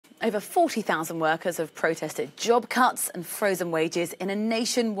Over 40,000 workers have protested job cuts and frozen wages in a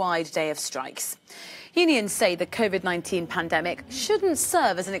nationwide day of strikes. Unions say the COVID-19 pandemic shouldn't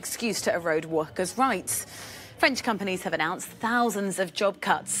serve as an excuse to erode workers' rights. French companies have announced thousands of job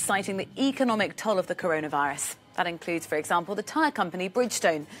cuts, citing the economic toll of the coronavirus. That includes, for example, the tyre company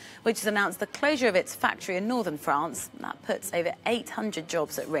Bridgestone, which has announced the closure of its factory in northern France. That puts over 800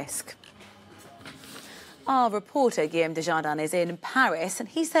 jobs at risk. Our reporter, Guillaume Desjardins, is in Paris, and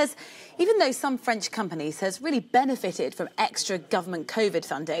he says even though some French companies has really benefited from extra government COVID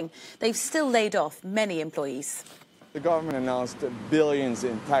funding, they've still laid off many employees. The government announced billions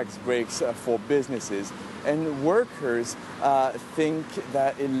in tax breaks for businesses, and workers think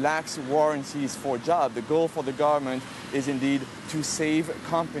that it lacks warranties for jobs. The goal for the government is indeed to save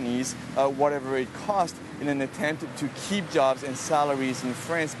companies whatever it costs in an attempt to keep jobs and salaries in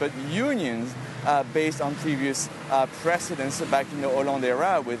France. But unions, based on previous precedents back in the Hollande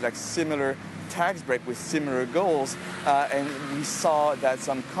era with similar tax break with similar goals, and we saw that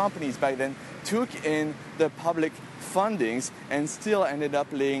some companies back then took in the public fundings and still ended up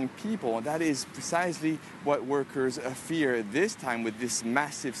laying people. That is precisely what workers fear this time with this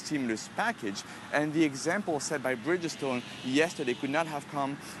massive stimulus package. And the example set by Bridgestone yesterday could not have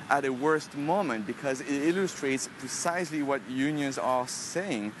come at a worse moment, because it illustrates precisely what unions are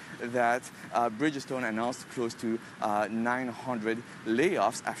saying, that Bridgestone announced close to 900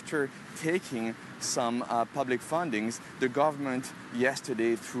 layoffs after taking some public fundings. The government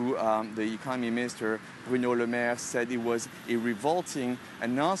yesterday, through the economy minister Bruno Le Maire, said it was a revolting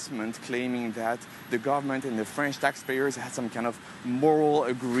announcement, claiming that the government and the French taxpayers had some kind of moral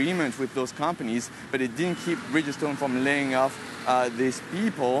agreement with those companies, but it didn't keep Bridgestone from laying off these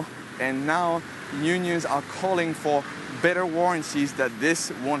people. And now unions are calling for better warranties that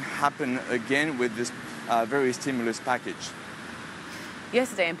this won't happen again with this very stimulus package.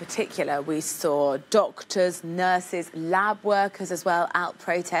 Yesterday in particular, we saw doctors, nurses, lab workers as well out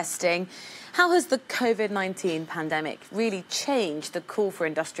protesting. How has the COVID-19 pandemic really changed the call for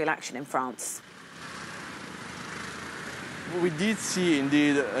industrial action in France? We did see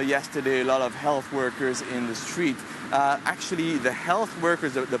indeed yesterday a lot of health workers in the street. Actually, the health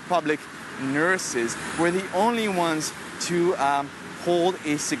workers, the public nurses, were the only ones to hold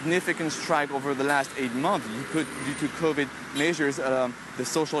a significant strike over the last 8 months. Due to COVID measures, the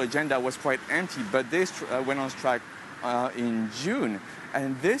social agenda was quite empty, but they went on strike in June.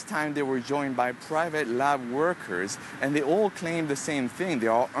 And this time they were joined by private lab workers, and they all claim the same thing. They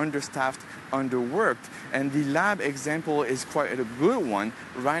are understaffed, underworked. And the lab example is quite a good one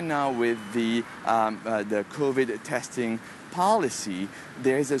right now with the COVID testing policy.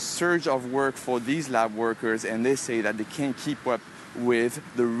 There is a surge of work for these lab workers, and they say that they can't keep up with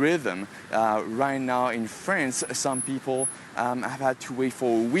the rhythm. Right now in France, some people have had to wait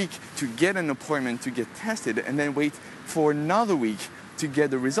for a week to get an appointment to get tested, and then wait for another week to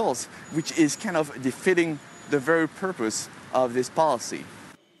get the results, which is kind of defeating the very purpose of this policy.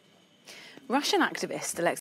 Russian activist Alexei